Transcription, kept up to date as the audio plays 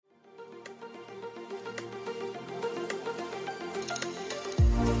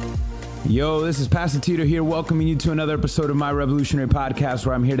Yo, this is Pastor Tito here, welcoming you to another episode of my Revolutionary Podcast,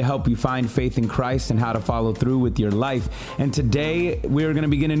 where I'm here to help you find faith in Christ and how to follow through with your life. And today, we're going to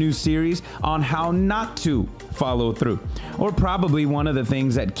begin a new series on how not to follow through, or probably one of the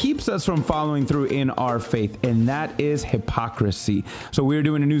things that keeps us from following through in our faith, and that is hypocrisy. So we're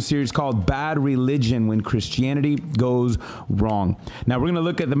doing a new series called Bad Religion, When Christianity Goes Wrong. Now, we're going to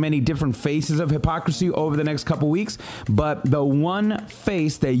look at the many different faces of hypocrisy over the next couple weeks, but the one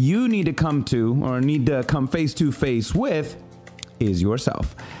face that you need to come face to face with is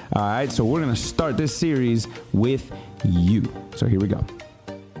yourself. All right, so we're going to start this series with you. So here we go.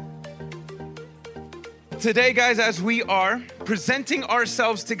 Today, guys, as we are presenting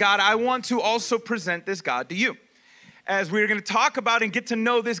ourselves to God, I want to also present this God to you, as we're going to talk about and get to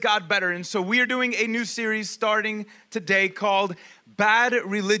know this God better. And so we are doing a new series starting today called Bad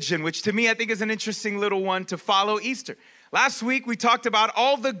Religion, which to me, I think is an interesting little one to follow Easter. Last week, we talked about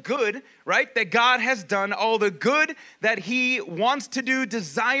all the good, right, that God has done, all the good that he wants to do,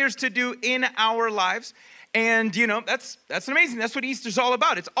 desires to do in our lives. And, you know, that's amazing. That's what Easter's all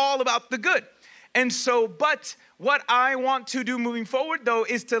about. It's all about the good. And so, but what I want to do moving forward, though,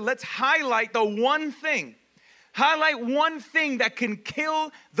 is to let's highlight one thing that can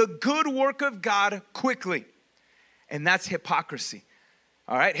kill the good work of God quickly. And that's hypocrisy.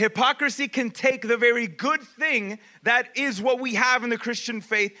 All right, hypocrisy can take the very good thing that is what we have in the Christian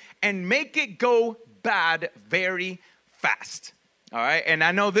faith and make it go bad very fast. All right, and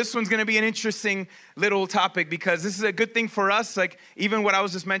I know this one's going to be an interesting little topic because this is a good thing for us, like even what I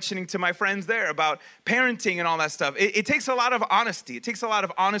was just mentioning to my friends there about parenting and all that stuff. It takes a lot of honesty. It takes a lot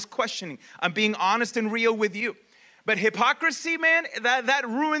of honest questioning. I'm being honest and real with you. But hypocrisy, man, that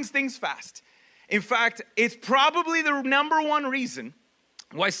ruins things fast. In fact, it's probably the number one reason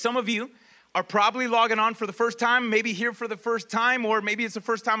why some of you are probably logging on for the first time, maybe here for the first time, or maybe it's the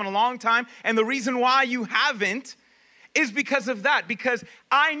first time in a long time. And the reason why you haven't is because of that. Because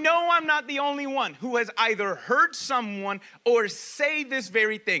I know I'm not the only one who has either heard someone or say this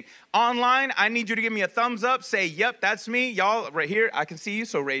very thing. Online, I need you to give me a thumbs up. Say, yep, that's me. Y'all right here, I can see you,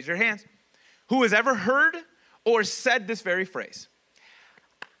 so raise your hands. Who has ever heard or said this very phrase?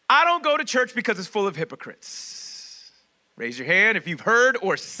 I don't go to church because it's full of hypocrites. Raise your hand if you've heard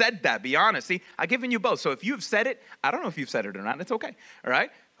or said that. Be honest. See, I've given you both. So if you've said it, I don't know if you've said it or not. It's okay. All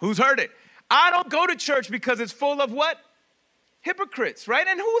right? Who's heard it? I don't go to church because it's full of what? Hypocrites, right?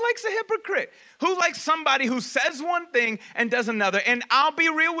 And who likes a hypocrite? Who likes somebody who says one thing and does another? And I'll be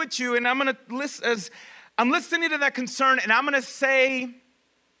real with you, and I'm going to listen as I'm listening to that concern, and I'm going to say,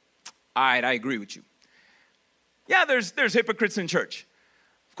 all right, I agree with you. Yeah, there's hypocrites in church.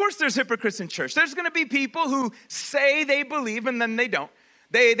 Of course there's hypocrites in church. There's going to be people who say they believe and then they don't.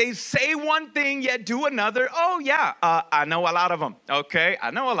 They say one thing yet do another. Oh, yeah, I know a lot of them. Okay, I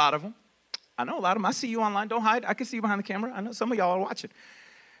know a lot of them. I see you online. Don't hide. I can see you behind the camera. I know some of y'all are watching.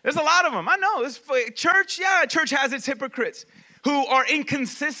 There's a lot of them. I know. Church has its hypocrites who are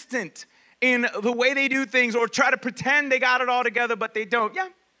inconsistent in the way they do things or try to pretend they got it all together, but they don't. Yeah,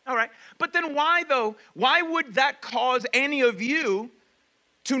 all right. But then why, though? Why would that cause any of you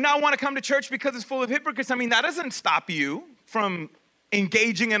to not want to come to church because it's full of hypocrites? I mean, that doesn't stop you from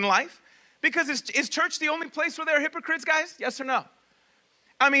engaging in life. Because is church the only place where there are hypocrites, guys? Yes or no?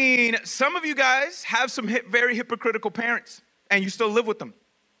 I mean, some of you guys have some very hypocritical parents, and you still live with them.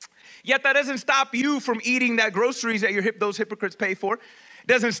 Yet that doesn't stop you from eating that groceries that those hypocrites pay for. It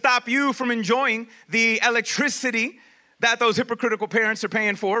doesn't stop you from enjoying the electricity that those hypocritical parents are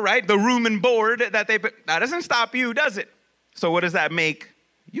paying for, right? The room and board that that doesn't stop you, does it? So what does that make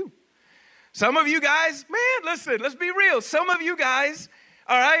you? Some of you guys, man, listen, let's be real. Some of you guys,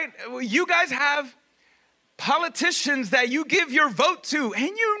 all right, you guys have politicians that you give your vote to, and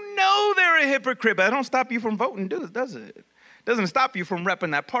you know they're a hypocrite, but that don't stop you from voting, does it? It doesn't stop you from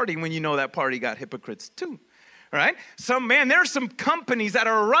repping that party when you know that party got hypocrites too, all right? There are some companies that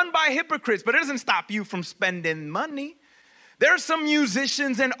are run by hypocrites, but it doesn't stop you from spending money. There are some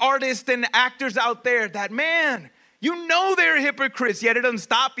musicians and artists and actors out there that, man, you know they're hypocrites, yet it doesn't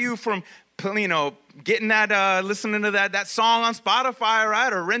stop you from, you know, getting that, listening to that song on Spotify,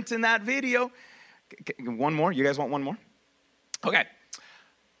 right, or renting that video. One more? You guys want one more? Okay.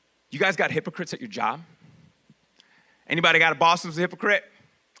 You guys got hypocrites at your job? Anybody got a boss who's a hypocrite?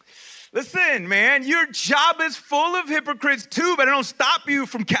 Listen, man, your job is full of hypocrites too, but it don't stop you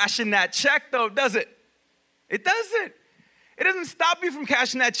from cashing that check, though, does it? It doesn't. It doesn't stop you from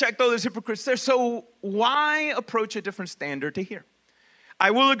cashing that check, though. There's hypocrites there. So why approach a different standard to here?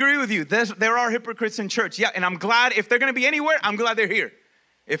 I will agree with you. There are hypocrites in church. Yeah, and I'm glad if they're going to be anywhere, I'm glad they're here,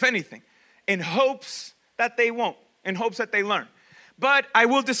 if anything, in hopes that they won't, in hopes that they learn. But I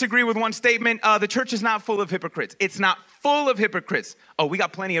will disagree with one statement. The church is not full of hypocrites. It's not full of hypocrites. Oh, we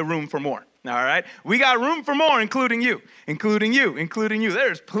got plenty of room for more. All right? We got room for more, including you, including you, including you.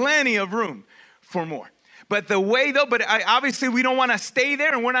 There's plenty of room for more. But the way though, obviously we don't want to stay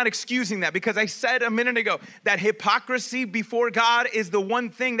there, and we're not excusing that, because I said a minute ago that hypocrisy before God is the one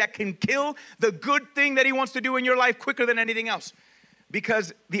thing that can kill the good thing that he wants to do in your life quicker than anything else.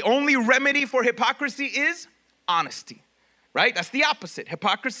 Because the only remedy for hypocrisy is honesty, right? That's the opposite.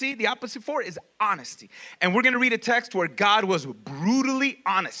 Hypocrisy, the opposite for it is honesty. And we're going to read a text where God was brutally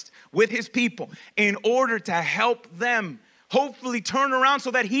honest with his people in order to help them hopefully turn around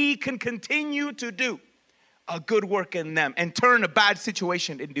so that he can continue to do a good work in them and turn a bad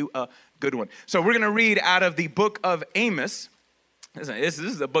situation into a good one. So we're going to read out of the book of Amos. Listen, this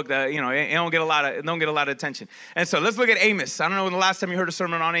is a book that, it don't get a lot of attention. And so let's look at Amos. I don't know when the last time you heard a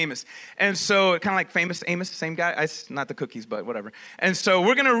sermon on Amos. And so kind of like famous Amos, same guy. Not the cookies, but whatever. And so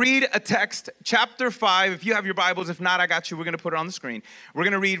we're going to read a text, chapter 5. If you have your Bibles, if not, I got you. We're going to put it on the screen. We're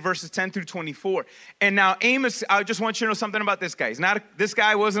going to read verses 10 through 24. And now Amos, I just want you to know something about this guy. This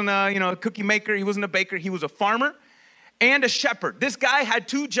guy wasn't a cookie maker. He wasn't a baker. He was a farmer and a shepherd. This guy had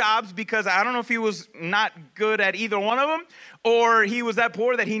 2 jobs because I don't know if he was not good at either one of them, or he was that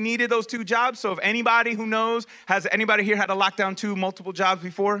poor that he needed those 2 jobs. So if anybody who knows, has anybody here had to lock down 2 multiple jobs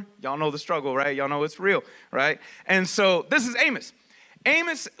before? Y'all know the struggle, right? Y'all know it's real, right? And so this is Amos.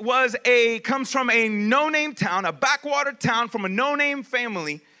 Amos comes from a no-name town, a backwater town, from a no-name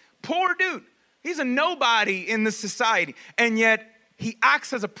family. Poor dude. He's a nobody in the society. And yet he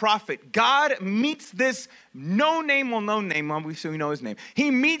acts as a prophet. God meets this no-name, we know his name.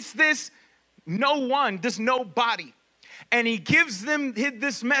 He meets this nobody. And he gives them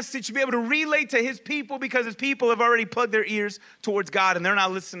this message to be able to relate to his people, because his people have already plugged their ears towards God and they're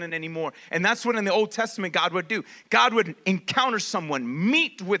not listening anymore. And that's what in the Old Testament God would do. God would encounter someone,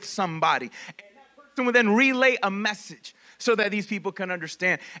 meet with somebody, and that person would then relay a message so that these people can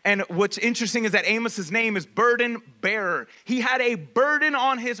understand. And what's interesting is that Amos's name is burden bearer. He had a burden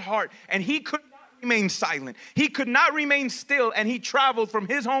on his heart, and he could not remain silent. He could not remain still, and he traveled from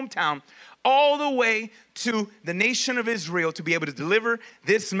his hometown all the way to the nation of Israel to be able to deliver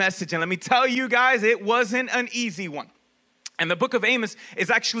this message. And let me tell you guys, it wasn't an easy one. And the book of Amos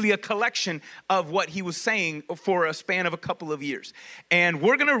is actually a collection of what he was saying for a span of a couple of years. And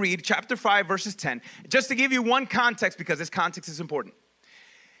we're going to read chapter 5, verses 10, just to give you one context, because this context is important.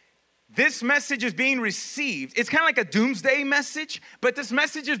 This message is being received. It's kind of like a doomsday message, but this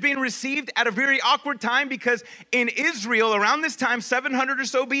message is being received at a very awkward time, because in Israel, around this time, 700 or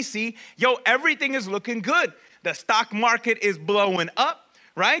so BC, everything is looking good. The stock market is blowing up,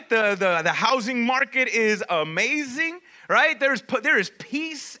 right? The housing market is amazing, right? There is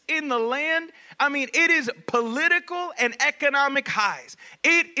peace in the land. I mean, it is political and economic highs.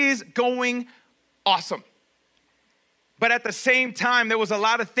 It is going awesome. But at the same time, there was a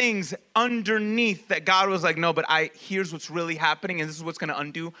lot of things underneath that God was like, no, but here's what's really happening, and this is what's going to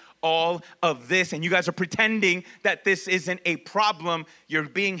undo all of this. And you guys are pretending that this isn't a problem. You're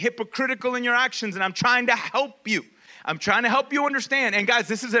being hypocritical in your actions, and I'm trying to help you. I'm trying to help you understand. And guys,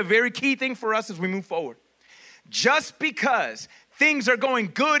 this is a very key thing for us as we move forward. Just because things are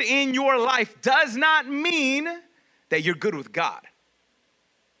going good in your life does not mean that you're good with God.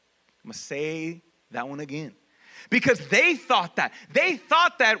 I'm going to say that one again. Because they thought that,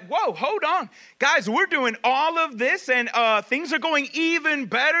 whoa, hold on. Guys, we're doing all of this and things are going even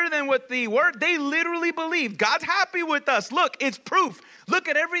better than what they were. They literally believe God's happy with us. Look, it's proof. Look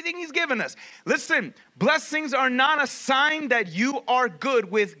at everything he's given us. Listen, blessings are not a sign that you are good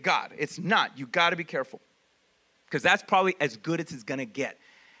with God. It's not. You got to be careful. Because that's probably as good as it's going to get.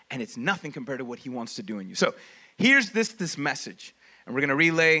 And it's nothing compared to what he wants to do in you. So here's this message. And we're going to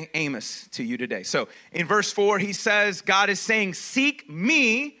relay Amos to you today. So in verse 4, he says, God is saying, seek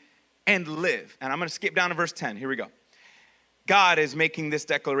me and live. And I'm going to skip down to verse 10. Here we go. God is making this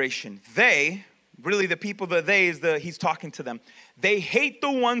declaration. They, really the people, he's talking to them. They hate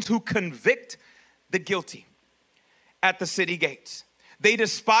the ones who convict the guilty at the city gates. They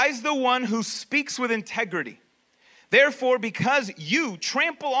despise the one who speaks with integrity. Therefore, because you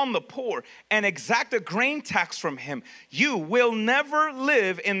trample on the poor and exact a grain tax from him, you will never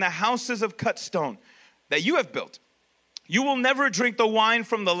live in the houses of cut stone that you have built. You will never drink the wine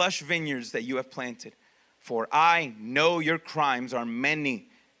from the lush vineyards that you have planted. For I know your crimes are many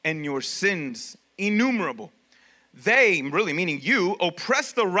and your sins innumerable. They, really meaning you,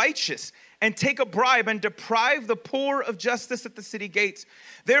 oppress the righteous and take a bribe and deprive the poor of justice at the city gates.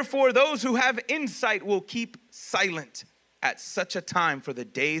 Therefore, those who have insight will keep silent at such a time, for the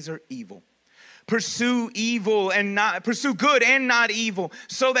days are evil. Pursue good and not evil,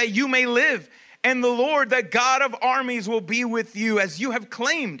 so that you may live. And the Lord, the God of armies, will be with you as you have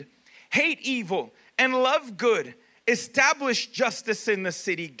claimed. Hate evil and love good. Establish justice in the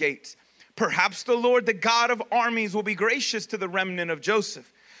city gates. Perhaps the Lord, the God of armies, will be gracious to the remnant of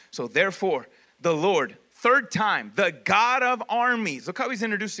Joseph. So therefore, the Lord, third time, the God of armies. Look how he's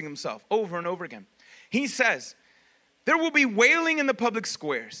introducing himself over and over again. He says, there will be wailing in the public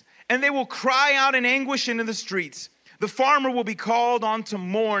squares, and they will cry out in anguish into the streets. The farmer will be called on to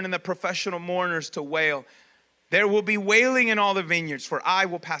mourn, and the professional mourners to wail. There will be wailing in all the vineyards, for I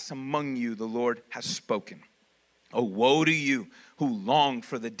will pass among you, the Lord has spoken. Oh, woe to you who long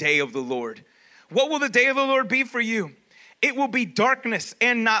for the day of the Lord. What will the day of the Lord be for you? It will be darkness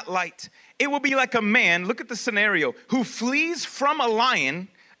and not light. It will be like a man, look at the scenario, who flees from a lion.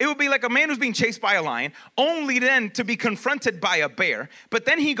 It will be like a man who's being chased by a lion, only then to be confronted by a bear. But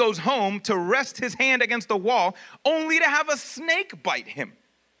then he goes home to rest his hand against the wall, only to have a snake bite him.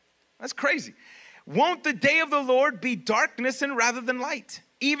 That's crazy. Won't the day of the Lord be darkness and rather than light,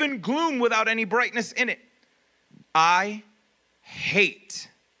 even gloom without any brightness in it? I hate.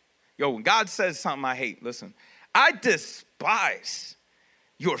 When God says something I hate, listen. I despise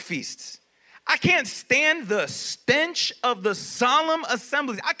your feasts. I can't stand the stench of the solemn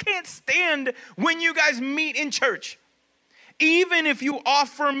assemblies. I can't stand when you guys meet in church. Even if you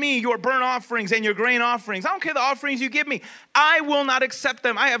offer me your burnt offerings and your grain offerings, I don't care the offerings you give me, I will not accept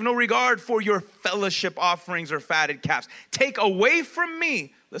them. I have no regard for your fellowship offerings or fatted calves. Take away from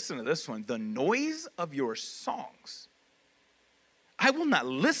me, listen to this one, the noise of your songs. I will not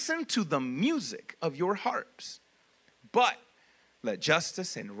listen to the music of your harps, but let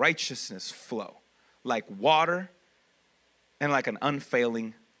justice and righteousness flow like water and like an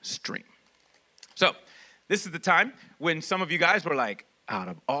unfailing stream. So this is the time when some of you guys were like, out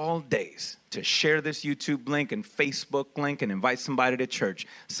of all days to share this YouTube link and Facebook link and invite somebody to church.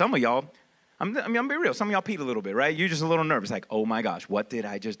 Some of y'all, I'm gonna be real, some of y'all peed a little bit, right? You're just a little nervous, like, oh my gosh, what did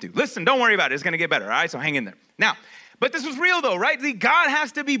I just do? Listen, don't worry about it. It's gonna get better, all right? So hang in there. Now, but this was real though, right? God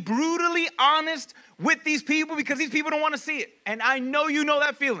has to be brutally honest with these people because these people don't want to see it. And I know you know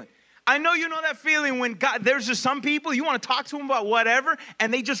that feeling. I know you know that feeling when God, there's just some people, you want to talk to them about whatever,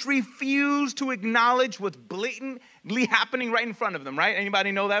 and they just refuse to acknowledge what's blatantly happening right in front of them, right?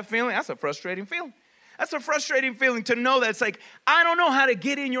 Anybody know that feeling? That's a frustrating feeling. That's a frustrating feeling to know that it's like, I don't know how to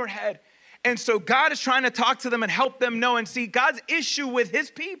get in your head. And so God is trying to talk to them and help them know and see God's issue with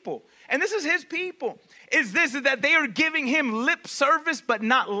his people. And this is his people. Is that they are giving him lip service, but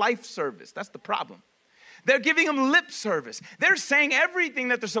not life service. That's the problem. They're giving him lip service. They're saying everything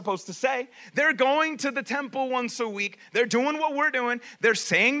that they're supposed to say. They're going to the temple once a week. They're doing what we're doing. They're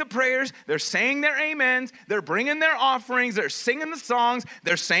saying the prayers. They're saying their amens. They're bringing their offerings. They're singing the songs.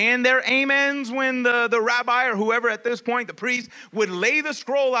 They're saying their amens when the rabbi or whoever at this point, the priest, would lay the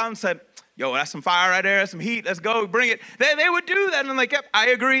scroll out and said, yo, that's some fire right there. That's some heat. Let's go. Bring it. They would do that. And I'm like, yep, I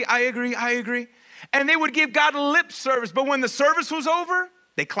agree. And they would give God lip service. But when the service was over,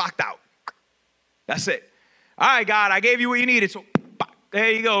 they clocked out. That's it. All right, God, I gave you what you needed. So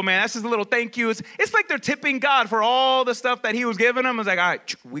there you go, man. That's just a little thank you. It's like they're tipping God for all the stuff that he was giving them. It's like, all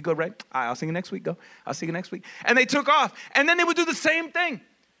right, we good, right? All right, I'll see you next week. Go. I'll see you next week. And they took off. And then they would do the same thing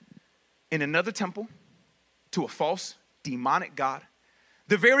in another temple to a false demonic god.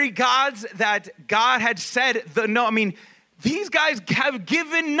 The very gods that God had said, these guys have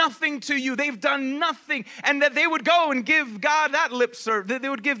given nothing to you. They've done nothing. And that they would go and give God that lip service. They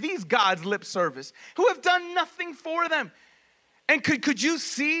would give these gods lip service who have done nothing for them. And could you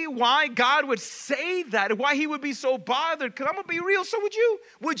see why God would say that? Why he would be so bothered? Because I'm going to be real, so would you.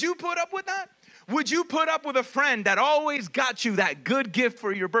 Would you put up with that? Would you put up with a friend that always got you that good gift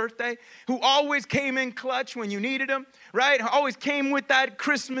for your birthday? Who always came in clutch when you needed them, right? Who always came with that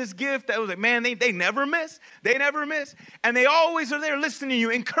Christmas gift that was like, man, they never miss. They never miss. And they always are there listening to you,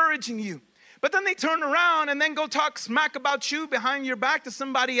 encouraging you. But then they turn around and then go talk smack about you behind your back to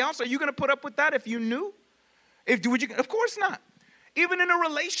somebody else. Are you going to put up with that if you knew? Of course not. Even in a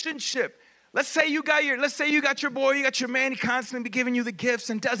relationship. Let's say you got your boy, you got your man, he constantly giving you the gifts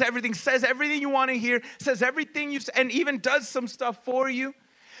and does everything, says everything you want to hear, says everything you say, and even does some stuff for you.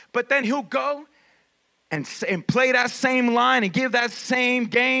 But then he'll go and play that same line and give that same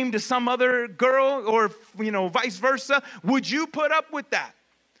game to some other girl or, vice versa. Would you put up with that?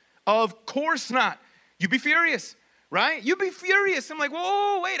 Of course not. You'd be furious, right? You'd be furious. I'm like,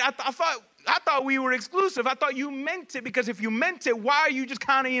 whoa, wait, I thought we were exclusive. I thought you meant it, because if you meant it, why are you just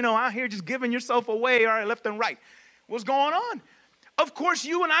kind of, out here just giving yourself away, all right, left and right? What's going on? Of course,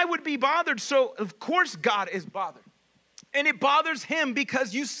 you and I would be bothered, so of course God is bothered. And it bothers him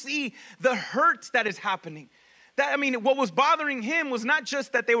because you see the hurt that is happening. What was bothering him was not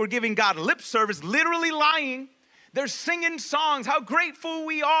just that they were giving God lip service, literally lying. They're singing songs, how grateful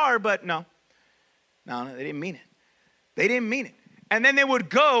we are, but no, they didn't mean it. They didn't mean it. And then they would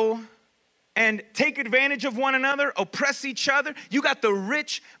go and take advantage of one another, oppress each other. You got the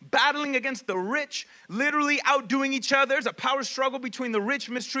rich battling against the rich, literally outdoing each other. There's a power struggle between the rich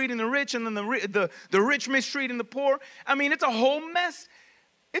mistreating the rich and then the rich mistreating the poor. It's a whole mess.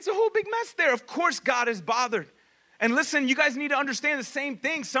 It's a whole big mess there. Of course, God is bothered. And listen, you guys need to understand the same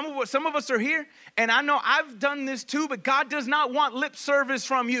thing. Some of us are here, and I know I've done this too, but God does not want lip service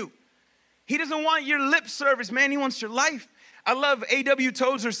from you. He doesn't want your lip service, man. He wants your life. I love A.W.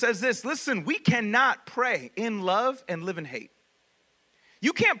 Tozer says this. Listen, we cannot pray in love and live in hate.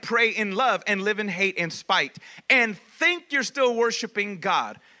 You can't pray in love and live in hate and spite and think you're still worshiping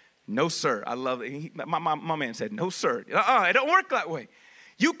God. No, sir. I love it. My man said, no, sir. It don't work that way.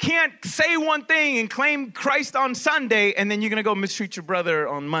 You can't say one thing and claim Christ on Sunday and then you're going to go mistreat your brother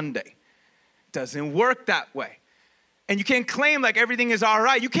on Monday. Doesn't work that way. And you can't claim like everything is all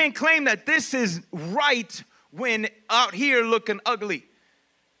right. You can't claim that this is right when out here looking ugly.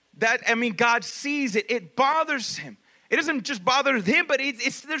 God sees it. It bothers him. It doesn't just bother him, but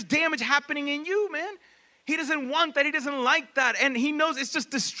there's damage happening in you, man. He doesn't want that. He doesn't like that. And he knows it's just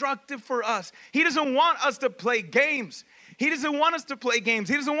destructive for us. He doesn't want us to play games. He doesn't want us to play games.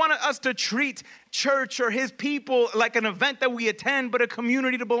 He doesn't want us to treat church or his people like an event that we attend, but a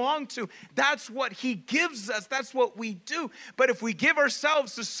community to belong to. That's what he gives us. That's what we do. But if we give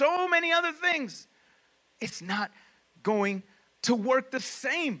ourselves to so many other things, it's not going to work the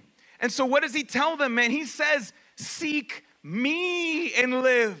same. And so what does he tell them, man? He says, seek me and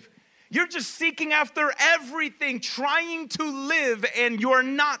live. You're just seeking after everything, trying to live, and you're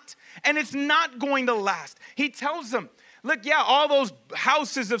not. And it's not going to last. He tells them, look, all those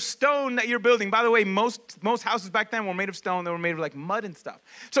houses of stone that you're building. By the way, most houses back then were made of stone. They were made of like mud and stuff.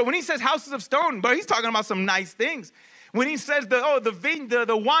 So when he says houses of stone, but he's talking about some nice things. When he says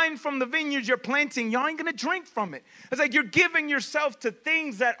the wine from the vineyards you're planting, y'all ain't gonna drink from it. It's like you're giving yourself to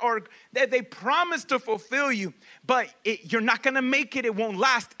things that they promise to fulfill you, but you're not gonna make it. It won't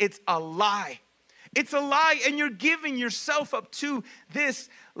last. It's a lie. It's a lie, and you're giving yourself up to this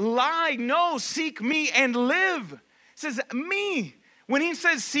lie. No, seek me and live. It says me. When he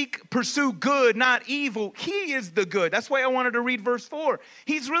says pursue good, not evil, he is the good. That's why I wanted to read verse 4.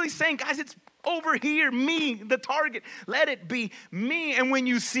 He's really saying, guys, it's over here, me, the target. Let it be me. And when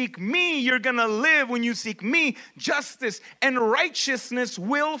you seek me, you're going to live. When you seek me, justice and righteousness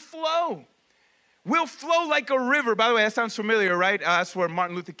will flow. Will flow like a river. By the way, that sounds familiar, right? That's where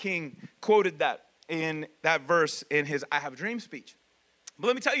Martin Luther King quoted that in that verse in his I Have a Dream speech. But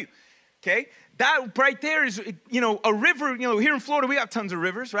let me tell you, okay, that right there is, a river. Here in Florida, we have tons of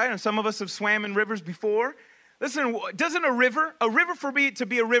rivers, right? And some of us have swam in rivers before. Listen, doesn't a river for me to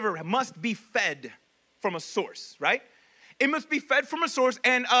be a river must be fed from a source, right? It must be fed from a source.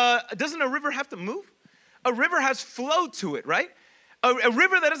 And doesn't a river have to move? A river has flow to it, right? A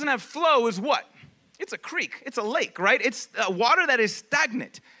river that doesn't have flow is what? It's a creek. It's a lake, right? It's water that is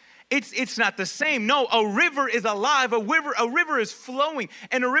stagnant. It's not the same. No, a river is alive. A river is flowing,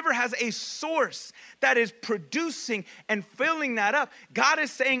 and a river has a source that is producing and filling that up. God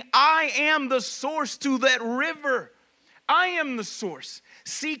is saying, I am the source to that river. I am the source.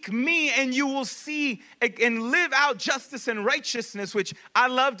 Seek me and you will see and live out justice and righteousness, which I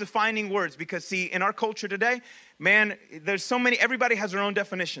love defining words because, see, in our culture today, man, there's so many, everybody has their own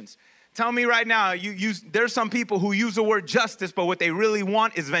definitions. Tell me right now, there's some people who use the word justice, but what they really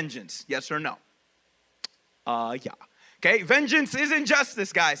want is vengeance. Yes or no? Yeah. Okay, vengeance isn't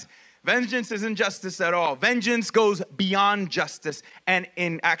justice, guys. Vengeance isn't justice at all. Vengeance goes beyond justice and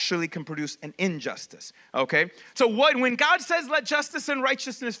actually can produce an injustice, okay? So when God says let justice and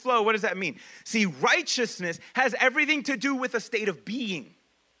righteousness flow, what does that mean? See, righteousness has everything to do with a state of being.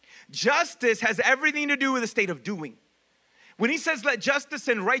 Justice has everything to do with a state of doing. When he says let justice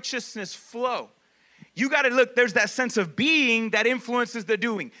and righteousness flow, you got to look, there's that sense of being that influences the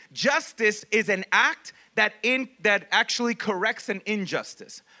doing. Justice is an act that actually corrects an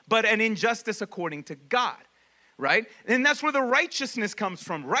injustice, but an injustice according to God, right? And that's where the righteousness comes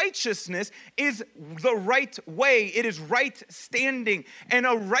from. Righteousness is the right way. It is right standing. And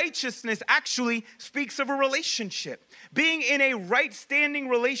a righteousness actually speaks of a relationship. Being in a right standing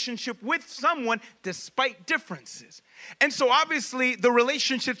relationship with someone despite differences. And so obviously the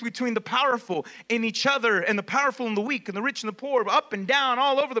relationships between the powerful and each other and the powerful and the weak and the rich and the poor, up and down,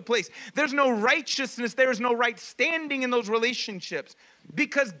 all over the place. There's no righteousness. There is no right standing in those relationships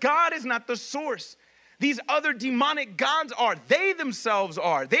because God is not the source. these other demonic gods are. They themselves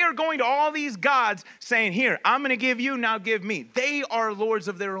are. They are going to all these gods saying, here, I'm going to give you, now give me. They are lords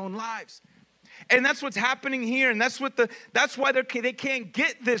of their own lives. And that's what's happening here. And that's why they can't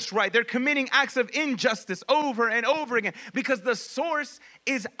get this right. They're committing acts of injustice over and over again because the source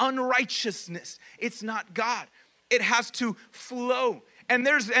is unrighteousness. It's not God. It has to flow. And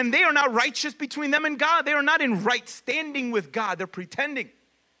they are not righteous between them and God. They are not in right standing with God. They're pretending.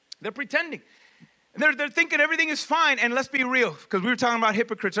 They're pretending. They're thinking everything is fine. And let's be real, because we were talking about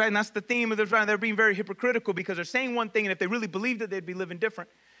hypocrites, right? And that's the theme of this, right? They're being very hypocritical because they're saying one thing, and if they really believed it, they'd be living different.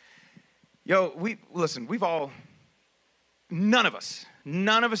 None of us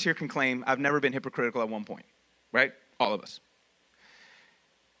here can claim I've never been hypocritical at one point, right? All of us.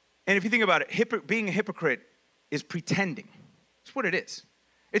 And if you think about it, being a hypocrite is pretending. That's what it is.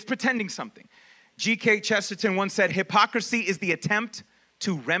 It's pretending something. G.K. Chesterton once said, hypocrisy is the attempt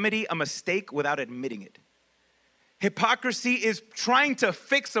to remedy a mistake without admitting it. Hypocrisy is trying to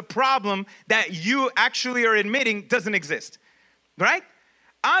fix a problem that you actually are admitting doesn't exist, right?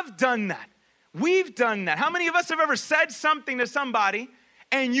 I've done that. We've done that. How many of us have ever said something to somebody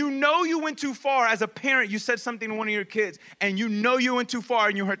and you know you went too far? As a parent, you said something to one of your kids and you know you went too far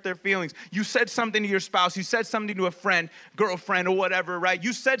and you hurt their feelings. You said something to your spouse. You said something to a friend, girlfriend, or whatever, right?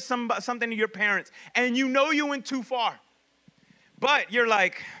 You said something to your parents and you know you went too far. But you're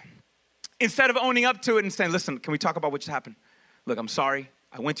like, instead of owning up to it and saying, listen, can we talk about what just happened? Look, I'm sorry.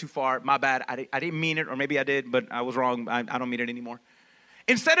 I went too far. My bad. I didn't mean it, or maybe I did, but I was wrong. I don't mean it anymore.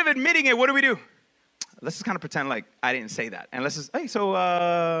 Instead of admitting it, what do? Let's just kind of pretend like I didn't say that. And let's just, hey, so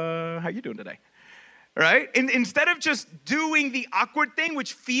how you doing today? Right? And instead of just doing the awkward thing,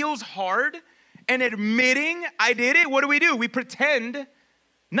 which feels hard, and admitting I did it, what do? We pretend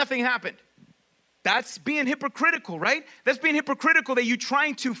nothing happened. That's being hypocritical, right? That's being hypocritical, that you're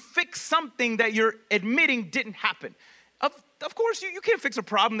trying to fix something that you're admitting didn't happen. Of course, you can't fix a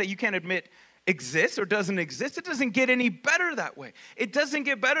problem that you can't admit exists or doesn't exist. It doesn't get any better that way. It doesn't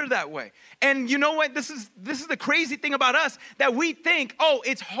get better that way. And you know what? This is the crazy thing about us, that we think, oh,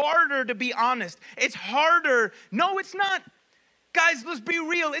 it's harder to be honest. It's harder. No, it's not. Guys, let's be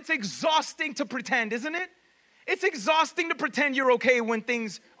real. It's exhausting to pretend, isn't it? It's exhausting to pretend you're okay when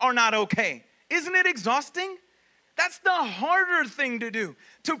things are not okay. Isn't it exhausting? That's the harder thing to do,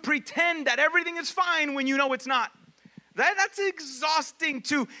 to pretend that everything is fine when you know it's not. That's exhausting,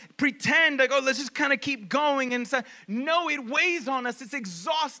 to pretend like, oh, let's just kind of keep going. And say, no, it weighs on us. It's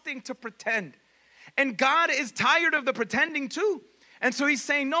exhausting to pretend. And God is tired of the pretending too. And so he's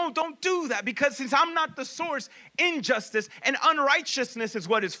saying, no, don't do that, because since I'm not the source, injustice and unrighteousness is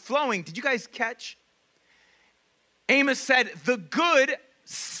what is flowing. Did you guys catch? Amos said, the good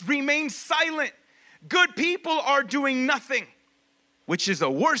remain silent. Good people are doing nothing. Which is the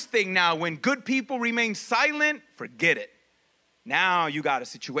worst thing now. When good people remain silent, forget it. Now you got a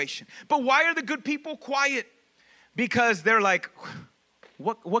situation. But why are the good people quiet? Because they're like,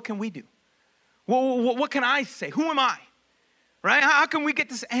 what can we do? What can I say? Who am I? Right? How can we get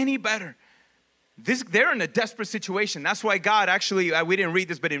this any better? They're in a desperate situation. That's why God actually, we didn't read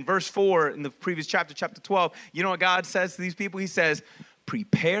this, but in verse 4 in the previous chapter 12, you know what God says to these people? He says,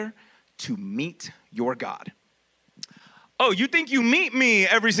 prepare to meet your God. Oh, you think you meet me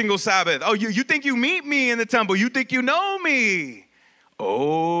every single Sabbath? Oh, you think you meet me in the temple? You think you know me?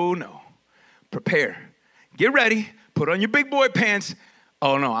 Oh, no. Prepare. Get ready. Put on your big boy pants.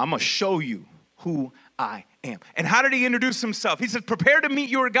 Oh, no, I'm going to show you who I am. And how did he introduce himself? He says, prepare to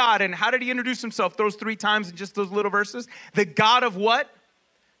meet your God. And how did he introduce himself? Those 3 times in just those little verses. The God of what?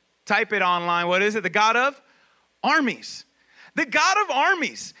 Type it online. What is it? The God of armies. The God of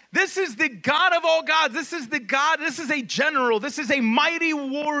armies. This is the God of all gods. This is the God. This is a general. This is a mighty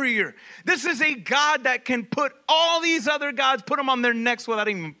warrior. This is a God that can put all these other gods, put them on their necks without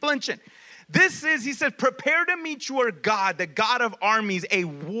even flinching. This is, he says, prepare to meet your God, the God of armies, a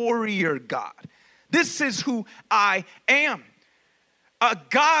warrior God. This is who I am. A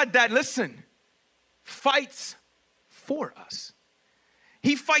God that, listen, fights for us.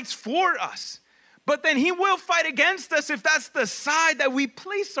 He fights for us. But then he will fight against us if that's the side that we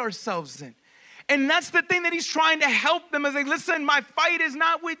place ourselves in. And that's the thing that he's trying to help them. Is like, listen, my fight is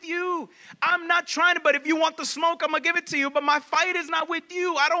not with you. I'm not trying to, but if you want the smoke, I'm going to give it to you. But my fight is not with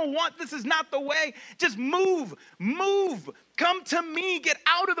you. I don't want, this is not the way. Just move. Come to me. Get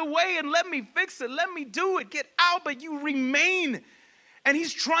out of the way and let me fix it. Let me do it. Get out, but you remain. And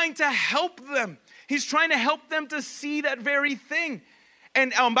he's trying to help them. He's trying to help them to see that very thing.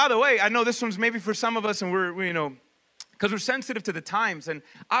 And by the way, I know this one's maybe for some of us, and we're you know, because we're sensitive to the times. And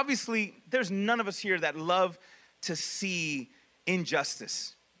obviously, there's none of us here that love to see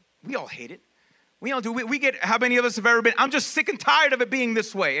injustice. We all hate it. We all do. We get, how many of us have ever been, I'm just sick and tired of it being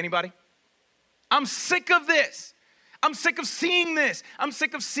this way. Anybody? I'm sick of this. I'm sick of seeing this. I'm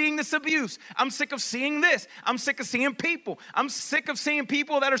sick of seeing this abuse. I'm sick of seeing this. I'm sick of seeing people. I'm sick of seeing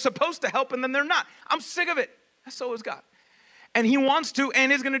people that are supposed to help and then they're not. I'm sick of it. So is God. And he wants to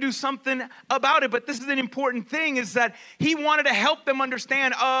and is going to do something about it. But this is an important thing, is that he wanted to help them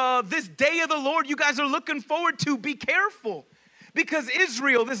understand this day of the Lord you guys are looking forward to. Be careful. Because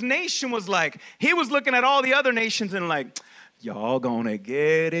Israel, this nation, was like, he was looking at all the other nations and like, y'all gonna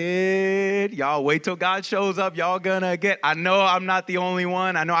get it. Y'all wait till God shows up. Y'all gonna get, I know I'm not the only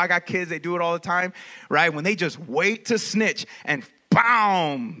one. I know I got kids, they do it all the time, right? When they just wait to snitch and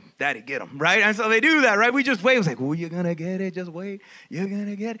boom, daddy get them, right? And so they do that, right? We just wait. It was like, oh, you're gonna get it. Just wait. You're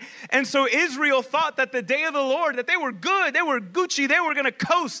gonna get it. And so Israel thought that the day of the Lord, that they were good, they were Gucci, they were gonna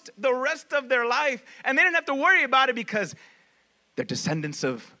coast the rest of their life. And they didn't have to worry about it because they're descendants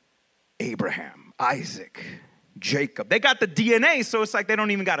of Abraham, Isaac, Jacob. They got the DNA, so it's like they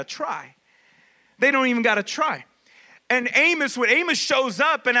don't even got to try. They don't even got to try. And Amos, when Amos shows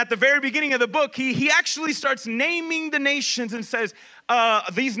up, and at the very beginning of the book, he actually starts naming the nations and says,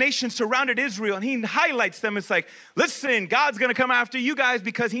 these nations surrounded Israel, and he highlights them. It's like, listen, God's going to come after you guys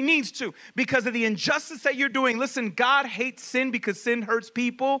because he needs to, because of the injustice that you're doing. Listen, God hates sin because sin hurts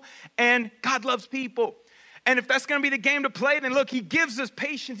people, and God loves people. And if that's going to be the game to play, then look, he gives us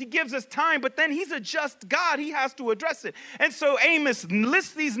patience, he gives us time, but then he's a just God. He has to address it. And so Amos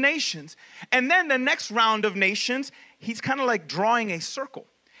lists these nations, and then the next round of nations, he's kind of like drawing a circle.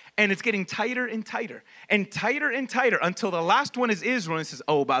 And it's getting tighter and tighter and tighter and tighter until the last one is Israel. And it says,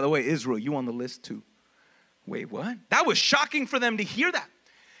 oh, by the way, Israel, you on the list too. Wait, what? That was shocking for them to hear that.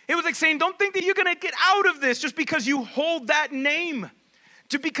 It was like saying, don't think that you're going to get out of this just because you hold that name.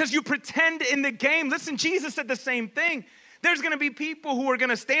 Because you pretend in the game. Listen, Jesus said the same thing. There's going to be people who are going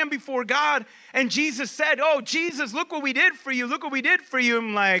to stand before God. And Jesus said, oh, Jesus, look what we did for you. Look what we did for you.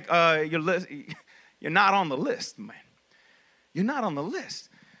 I'm like, you're not on the list, man. You're not on the list.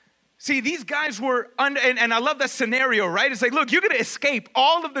 See, these guys were, and I love that scenario, right? It's like, look, you're going to escape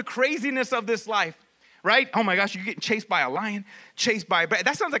all of the craziness of this life. Right? Oh my gosh, you're getting chased by a lion, chased by a bear.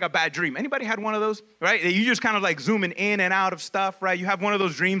 That sounds like a bad dream. Anybody had one of those? Right? You just kind of like zooming in and out of stuff, right? You have one of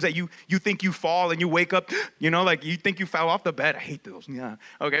those dreams that you think you fall and you wake up, like you think you fell off the bed. I hate those. Yeah.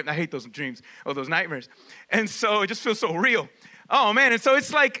 Okay, I hate those dreams or those nightmares. And so it just feels so real. Oh man, and so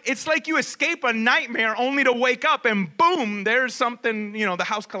it's like you escape a nightmare only to wake up and boom, there's something, the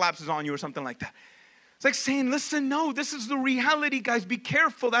house collapses on you or something like that. It's like saying, listen, no, this is the reality, guys. Be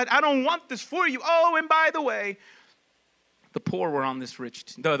careful. That I don't want this for you. Oh, and by the way, the poor were on this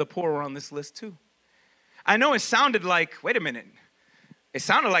the poor were on this list too. I know it sounded like, wait a minute. It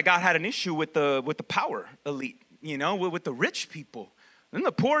sounded like God had an issue with the power elite, with the rich people. And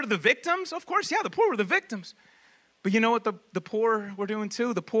the poor are the victims? Of course, yeah, the poor were the victims. But you know what the poor were doing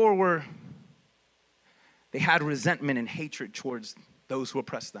too? The poor they had resentment and hatred towards those who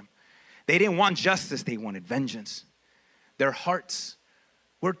oppressed them. They didn't want justice, they wanted vengeance. Their hearts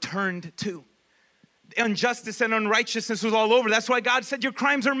were turned to. Injustice and unrighteousness was all over. That's why God said your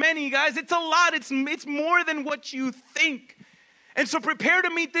crimes are many, guys. It's a lot. It's more than what you think. And so prepare to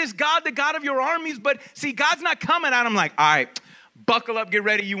meet this God, the God of your armies. But see, God's not coming at them like, all right, buckle up, get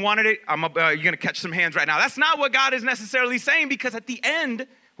ready. You wanted it. You're going to catch some hands right now. That's not what God is necessarily saying, because at the end,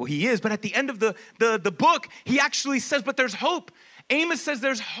 well, he is, but at the end of the book, he actually says, but there's hope. Amos says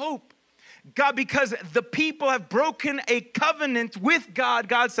there's hope. God, because the people have broken a covenant with God,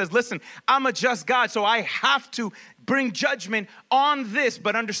 God says, listen, I'm a just God, so I have to bring judgment on this.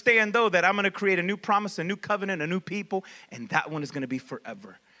 But understand, though, that I'm going to create a new promise, a new covenant, a new people, and that one is going to be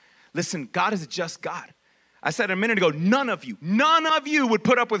forever. Listen, God is a just God. I said a minute ago, none of you would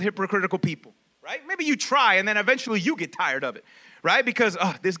put up with hypocritical people, right? Maybe you try, and then eventually you get tired of it, right? Because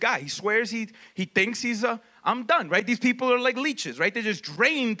this guy, he swears he thinks he's I'm done, right? These people are like leeches, right? They just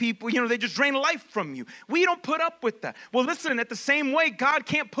drain people, they just drain life from you. We don't put up with that. Well, listen, at the same way, God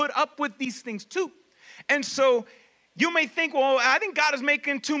can't put up with these things too. And so you may think, well, I think God is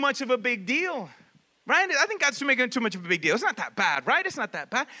making too much of a big deal, right? I think God's making too much of a big deal. It's not that bad, right? It's not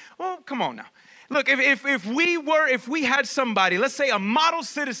that bad. Well, come on now. Look, if we had somebody, let's say a model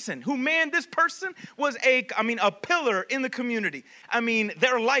citizen who, man, this person was a pillar in the community.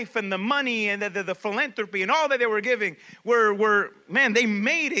 Their life and the money and the philanthropy and all that they were giving were, they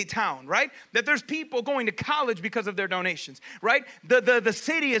made a town, right? That there's people going to college because of their donations, right? The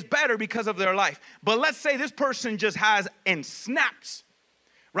city is better because of their life. But let's say this person just has and snaps,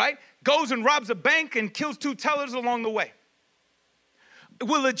 right? Goes and robs a bank and kills 2 tellers along the way.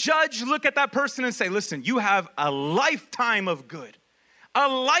 Will a judge look at that person and say, listen, you have a lifetime of good. A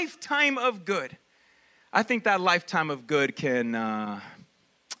lifetime of good. I think that lifetime of good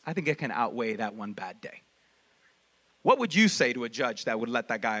I think it can outweigh that one bad day. What would you say to a judge that would let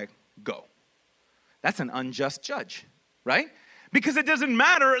that guy go? That's an unjust judge, right? Because it doesn't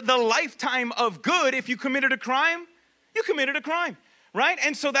matter the lifetime of good. If you committed a crime, you committed a crime, right?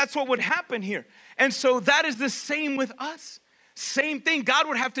 And so that's what would happen here. And so that is the same with us. Same thing. God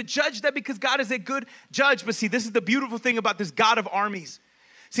would have to judge that because God is a good judge. But see, this is the beautiful thing about this God of armies.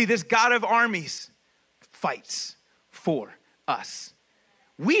 See, this God of armies fights for us.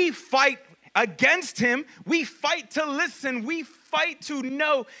 We fight against him. We fight to listen. We fight to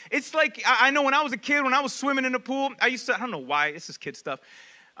know. It's like, I know when I was a kid, when I was swimming in the pool, I don't know why, this is kid stuff.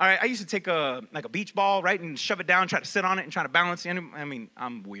 All right, I used to take a beach ball, right, and shove it down, try to sit on it and try to balance it. I mean,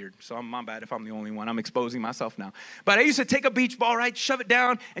 I'm weird, so my bad if I'm the only one. I'm exposing myself now. But I used to take a beach ball, right, shove it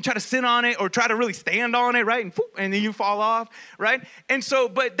down and try to sit on it or try to really stand on it, right, and then you fall off, right? And so,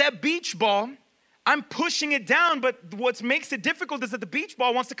 but that beach ball, I'm pushing it down, but what makes it difficult is that the beach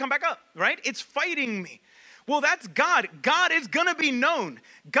ball wants to come back up, right? It's fighting me. Well, that's God. God is going to be known.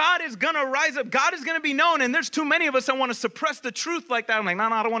 God is going to rise up. God is going to be known. And there's too many of us that want to suppress the truth like that. I'm like, no,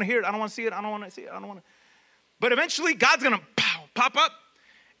 I don't want to hear it. I don't want to see it. I don't want to see it. I don't want to. But eventually, God's going to pop up,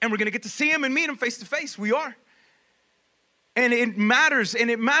 and we're going to get to see him and meet him face to face. We are. And it matters, and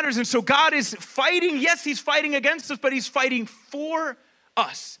it matters. And so God is fighting. Yes, he's fighting against us, but he's fighting for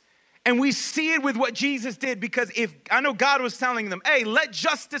us. And we see it with what Jesus did, because I know God was telling them, hey, let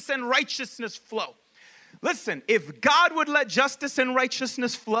justice and righteousness flow. Listen, if God would let justice and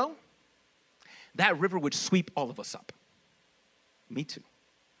righteousness flow, that river would sweep all of us up. Me too.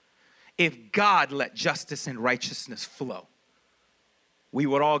 If God let justice and righteousness flow, we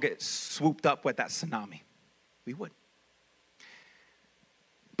would all get swooped up with that tsunami. We would.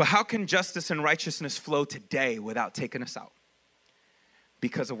 But how can justice and righteousness flow today without taking us out?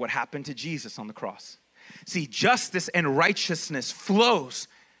 Because of what happened to Jesus on the cross. See, justice and righteousness flows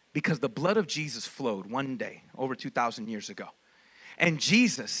because the blood of Jesus flowed one day over 2,000 years ago. And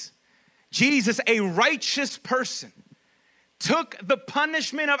Jesus, a righteous person, took the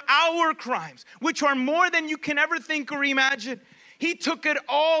punishment of our crimes, which are more than you can ever think or imagine. He took it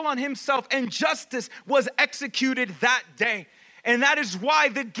all on himself, and justice was executed that day. And that is why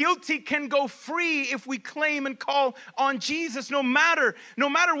the guilty can go free if we claim and call on Jesus, no matter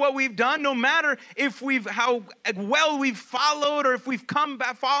what we've done, no matter how well we've followed, or if we've come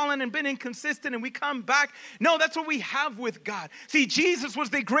back, fallen and been inconsistent and we come back. No, that's what we have with God. See, Jesus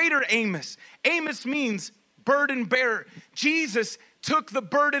was the greater Amos. Amos means burden bearer. Jesus took the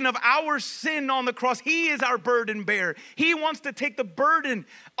burden of our sin on the cross. He is our burden bearer. He wants to take the burden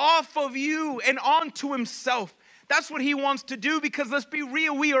off of you and onto himself. That's what he wants to do, because let's be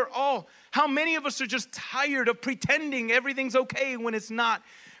real, we are all. How many of us are just tired of pretending everything's okay when it's not?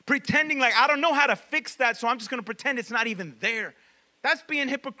 Pretending like, I don't know how to fix that, so I'm just going to pretend it's not even there. That's being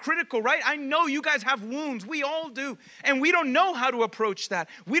hypocritical, right? I know you guys have wounds. We all do. And we don't know how to approach that.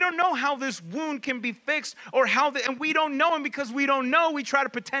 We don't know how this wound can be fixed, and we don't know. And because we don't know, we try to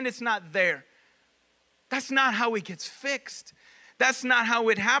pretend it's not there. That's not how it gets fixed. That's not how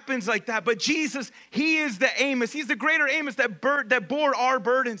it happens like that. But Jesus, he is the Amos. He's the greater Amos that bore our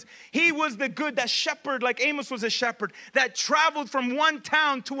burdens. He was the good, that shepherd, like Amos was a shepherd, that traveled from one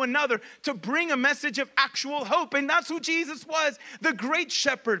town to another to bring a message of actual hope. And that's who Jesus was, the great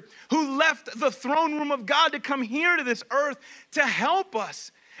shepherd who left the throne room of God to come here to this earth to help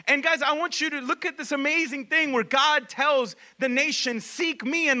us. And guys, I want you to look at this amazing thing where God tells the nation, seek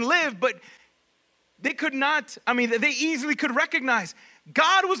me and live, but they could not, they easily could recognize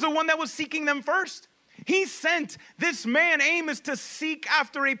God was the one that was seeking them first. He sent this man, Amos, to seek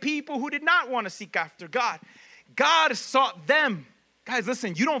after a people who did not want to seek after God. God sought them. Guys,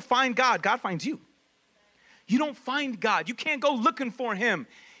 listen, you don't find God. God finds you. You don't find God. You can't go looking for him.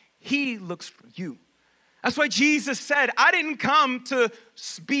 He looks for you. That's why Jesus said, I didn't come to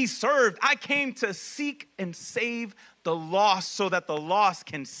be served. I came to seek and save the lost so that the lost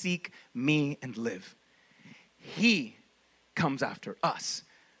can seek me and live. He comes after us.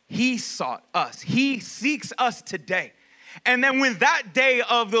 He sought us. He seeks us today. And then when that day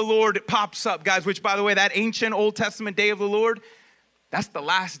of the Lord pops up, guys, which by the way, that ancient Old Testament day of the Lord, that's the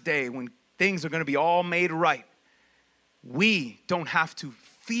last day when things are going to be all made right. We don't have to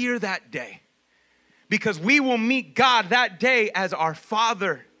fear that day, because we will meet God that day as our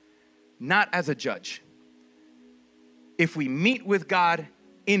Father, not as a judge. If we meet with God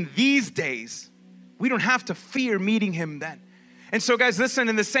in these days, we don't have to fear meeting him then. And so guys, listen,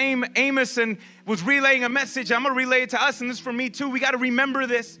 in the same Amos and was relaying a message, I'm going to relay it to us, and this is for me too. We got to remember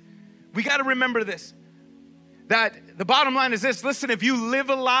this. We got to remember this. That the bottom line is this. Listen, if you live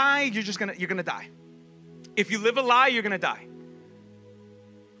a lie, you're going to die. If you live a lie, you're going to die.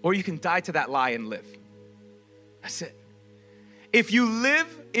 Or you can die to that lie and live. That's it. If you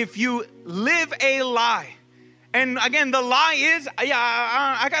live a lie, and again, the lie is,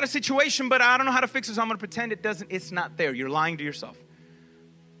 I got a situation, but I don't know how to fix it, so I'm going to pretend it's not there. You're lying to yourself.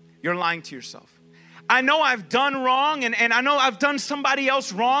 You're lying to yourself. I know I've done wrong, and I know I've done somebody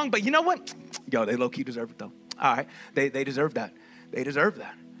else wrong, but you know what? Yo, they low-key deserve it, though. All right, they deserve that. They deserve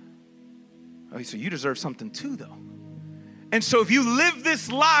that. Okay, so you deserve something too, though. And so if you live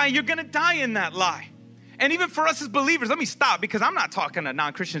this lie, you're going to die in that lie. And even for us as believers, let me stop, because I'm not talking to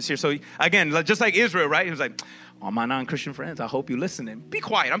non-Christians here. So again, just like Israel, right? He was like, all my non-Christian friends, I hope you listening. Be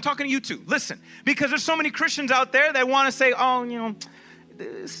quiet. I'm talking to you too. Listen, because there's so many Christians out there that want to say, oh, you know,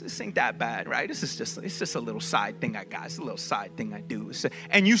 this ain't that bad, right? It's just a little side thing I got. It's a little side thing I do.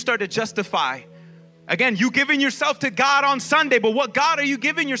 And you start to justify, again, you giving yourself to God on Sunday, but what God are you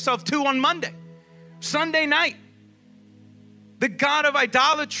giving yourself to on Monday? Sunday night. The God of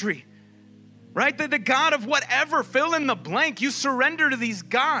idolatry, right? The God of whatever, fill in the blank. You surrender to these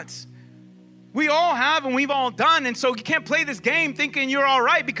gods. We all have and we've all done. And so you can't play this game thinking you're all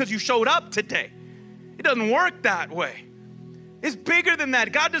right because you showed up today. It doesn't work that way. It's bigger than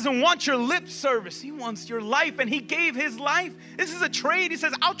that. God doesn't want your lip service. He wants your life, and he gave his life. This is a trade. He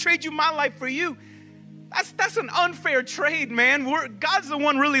says, I'll trade you my life for you. That's an unfair trade, man. God's the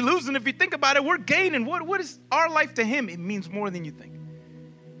one really losing. If you think about it, we're gaining. What is our life to him? It means more than you think.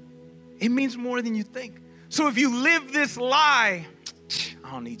 It means more than you think. So if you live this lie,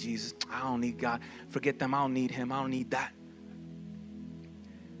 I don't need Jesus. I don't need God. Forget them. I don't need him. I don't need that.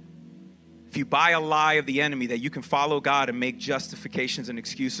 If you buy a lie of the enemy that you can follow God and make justifications and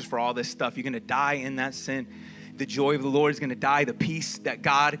excuses for all this stuff, you're going to die in that sin. The joy of the Lord is going to die. The peace that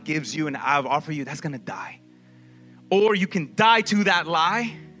God gives you and I've offered you, that's going to die. Or you can die to that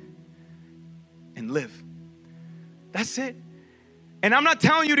lie and live. That's it. And I'm not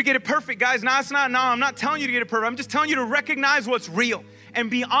telling you to get it perfect, guys. No, I'm not telling you to get it perfect. I'm just telling you to recognize what's real and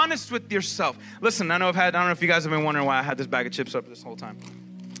be honest with yourself. Listen, I don't know if you guys have been wondering why I had this bag of chips up this whole time.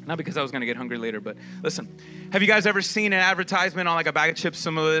 Not because I was going to get hungry later, but listen. Have you guys ever seen an advertisement on like a bag of chips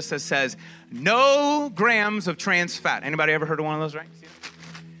similar to this that says, no grams of trans fat? Anybody ever heard of one of those, right?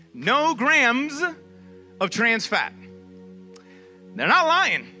 No grams of trans fat. They're not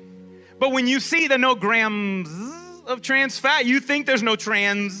lying. But when you see the no grams of trans fat, you think there's no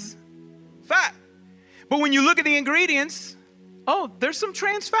trans fat. But when you look at the ingredients, oh, there's some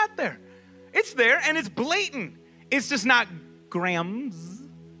trans fat there. It's there and it's blatant. It's just not grams.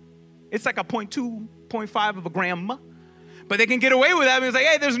 It's like a 0.2, 0.5 of a gram. But they can get away with that. It's like,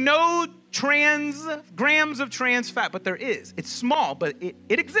 hey, there's no grams of trans fat, but there is. It's small, but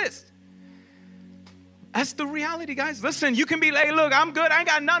it exists. That's the reality, guys. Listen, you can be like, hey, look, I'm good. I ain't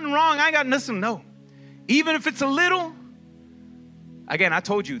got nothing wrong. I ain't got nothing. No. Even if it's a little, again, I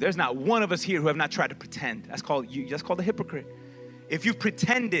told you, there's not one of us here who have not tried to pretend. That's called a hypocrite. If you've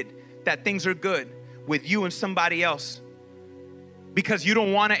pretended that things are good with you and somebody else, because you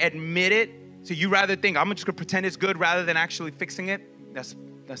don't want to admit it, so you rather think, I'm just going to pretend it's good rather than actually fixing it, that's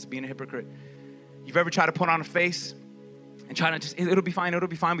being a hypocrite. You've ever tried to put on a face and try to just, it'll be fine,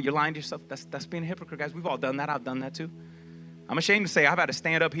 but you're lying to yourself? That's being a hypocrite, guys. We've all done that. I've done that too. I'm ashamed to say I've had to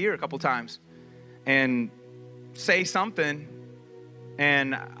stand up here a couple times and say something,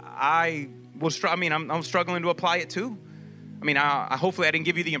 and I'm struggling to apply it too. I mean, hopefully I didn't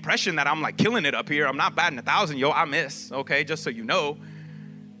give you the impression that I'm like killing it up here. I'm not batting 1,000, yo. I miss, okay? Just so you know,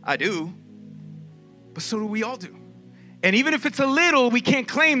 I do. But so do we all do. And even if it's a little, we can't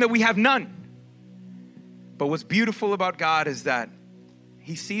claim that we have none. But what's beautiful about God is that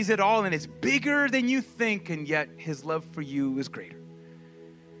he sees it all and it's bigger than you think, and yet his love for you is greater.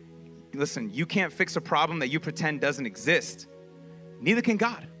 Listen, you can't fix a problem that you pretend doesn't exist. Neither can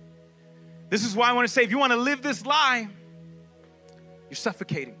God. This is why I want to say, if you want to live this lie, you're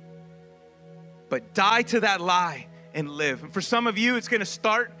suffocating. But die to that lie and live. And for some of you, it's going to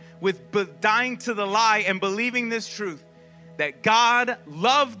start with dying to the lie and believing this truth, that God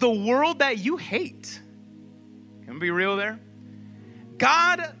loved the world that you hate. Can we be real there?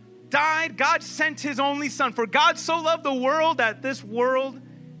 God died. God sent his only son. For God so loved the world that this world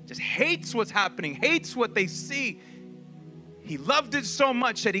just hates what's happening, hates what they see. He loved it so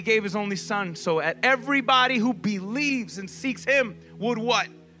much that he gave his only son, so that everybody who believes and seeks him would what?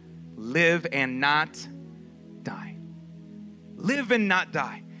 Live and not die. Live and not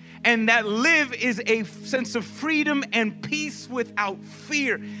die. And that live is a sense of freedom and peace without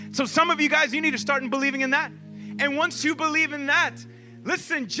fear. So some of you guys, you need to start believing in that. And once you believe in that,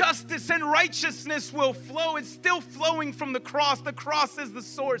 Listen, justice and righteousness will flow. It's still flowing from the cross. The cross is the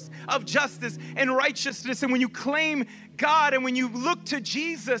source of justice and righteousness. And when you claim God and when you look to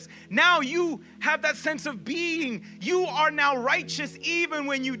Jesus, now you have that sense of being. You are now righteous even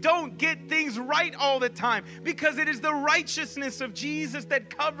when you don't get things right all the time, because it is the righteousness of Jesus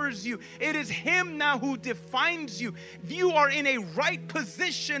that covers you. It is Him now who defines you. You are in a right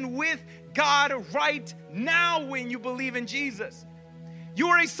position with God right now when you believe in Jesus. You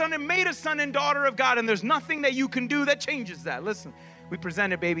are a son and made a son and daughter of God, and there's nothing that you can do that changes that. Listen, we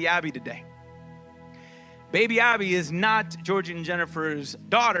presented baby Abby today. Baby Abby is not Georgie and Jennifer's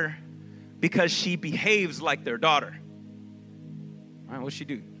daughter because she behaves like their daughter. All right, what's she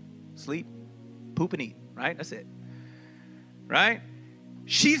do? Sleep, poop, and eat, right? That's it, right?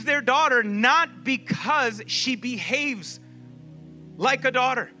 She's their daughter not because she behaves like a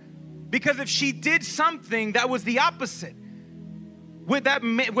daughter. Because if she did something that was the opposite, would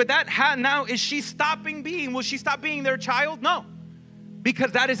that now, is she stopping being, will she stop being their child? No.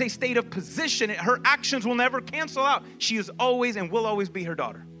 Because that is a state of position. Her actions will never cancel out. She is always and will always be her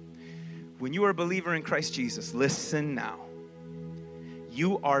daughter. When you are a believer in Christ Jesus, listen now.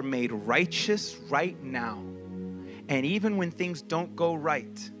 You are made righteous right now. And even when things don't go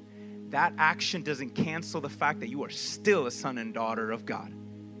right, that action doesn't cancel the fact that you are still a son and daughter of God.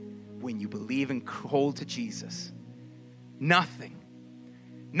 When you believe and hold to Jesus, nothing,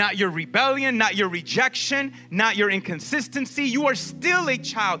 not your rebellion, not your rejection, not your inconsistency. You are still a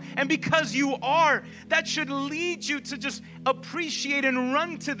child. And because you are, that should lead you to just appreciate and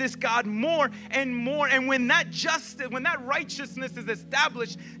run to this God more and more. And when that justice, when that righteousness is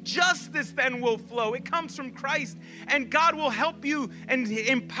established, justice then will flow. It comes from Christ. And God will help you and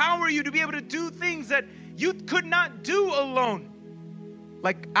empower you to be able to do things that you could not do alone.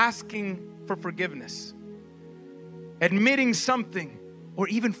 Like asking for forgiveness, admitting something, or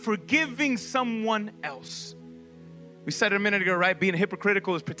even forgiving someone else. We said it a minute ago, right? Being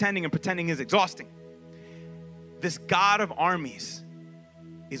hypocritical is pretending, and pretending is exhausting. This God of armies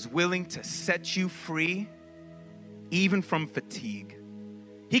is willing to set you free even from fatigue.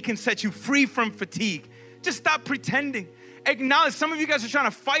 He can set you free from fatigue. Just stop pretending. Acknowledge. Some of you guys are trying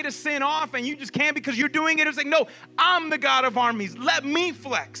to fight a sin off and you just can't because you're doing it. It's like, no, I'm the God of armies. Let me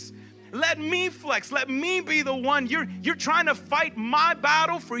flex. Let me flex. Let me be the one. You're trying to fight my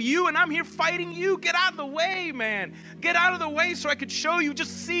battle for you, and I'm here fighting you. Get out of the way, man. Get out of the way so I could show you.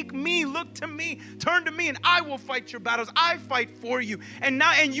 Just seek me. Look to me. Turn to me, and I will fight your battles. I fight for you. And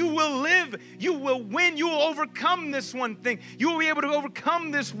you will live. You will win. You will overcome this one thing. You will be able to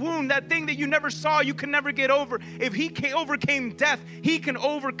overcome this wound, that thing that you never saw, you can never get over. If He overcame death, He can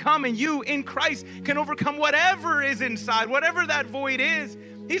overcome, and you in Christ can overcome whatever is inside, whatever that void is.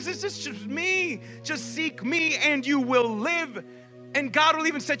 He says, it's just me. Just seek me and you will live. And God will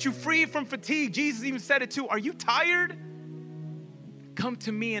even set you free from fatigue. Jesus even said it too. Are you tired? Come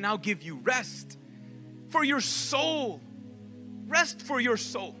to me and I'll give you rest for your soul. Rest for your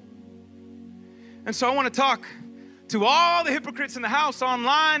soul. And so I want to talk to all the hypocrites in the house,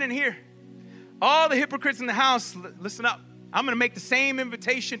 online and here. All the hypocrites in the house, listen up. I'm going to make the same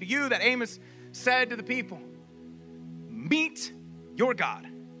invitation to you that Amos said to the people. Meet your God.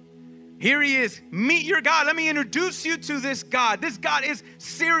 Here He is. Meet your God. Let me introduce you to this God. This God is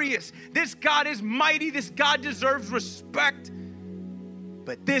serious. This God is mighty. This God deserves respect.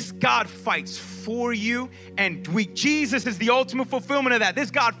 But this God fights for you, and Jesus is the ultimate fulfillment of that. This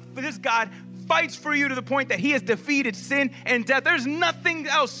God fights for you to the point that He has defeated sin and death. There's nothing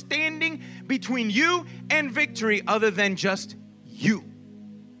else standing between you and victory other than just you.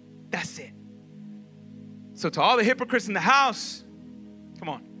 That's it. So to all the hypocrites in the house, come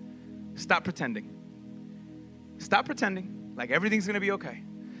on. Stop pretending. Stop pretending like everything's going to be okay.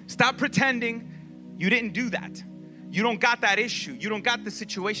 Stop pretending you didn't do that. You don't got that issue. You don't got the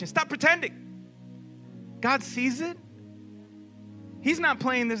situation. Stop pretending. God sees it. He's not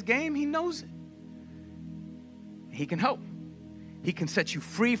playing this game. He knows it. He can help. He can set you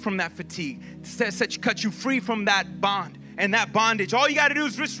free from that fatigue, cut you free from that bond and that bondage. All you got to do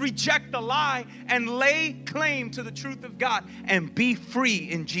is just reject the lie and lay claim to the truth of God and be free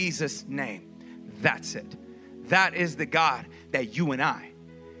in Jesus' name. That's it. That is the God that you and I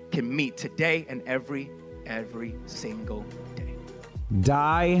can meet today and every single day.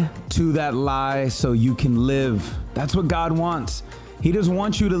 Die to that lie so you can live. That's what God wants. He doesn't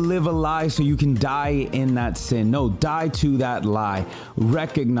want you to live a lie so you can die in that sin. No, die to that lie.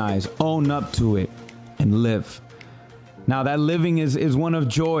 Recognize, own up to it, and live. Now that living is one of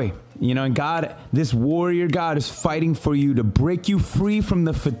joy. And God, this warrior God is fighting for you to break you free from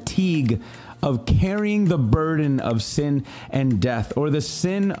the fatigue of carrying the burden of sin and death, or the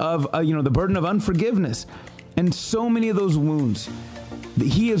sin of, the burden of unforgiveness and so many of those wounds.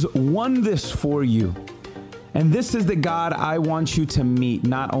 He has won this for you. And this is the God I want you to meet,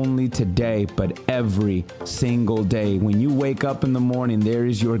 not only today, but every single day. When you wake up in the morning, there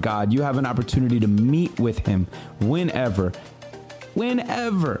is your God. You have an opportunity to meet with him whenever,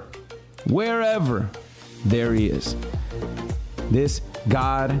 wherever there he is. This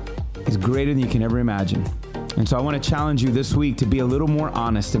God is greater than you can ever imagine. And so I want to challenge you this week to be a little more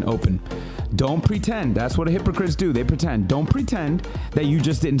honest and open. Don't pretend. That's what hypocrites do. They pretend. Don't pretend that you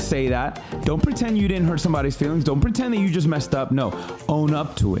just didn't say that. Don't pretend you didn't hurt somebody's feelings. Don't pretend that you just messed up. No, own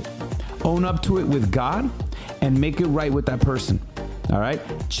up to it. Own up to it with God and make it right with that person. All right?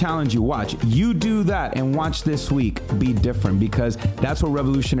 Challenge you. Watch. You do that and watch this week be different, because that's what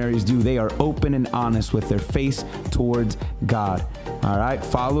revolutionaries do. They are open and honest with their face towards God. All right?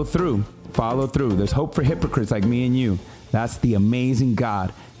 Follow through. Follow through. There's hope for hypocrites like me and you. That's the amazing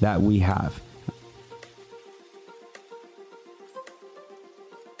God that we have.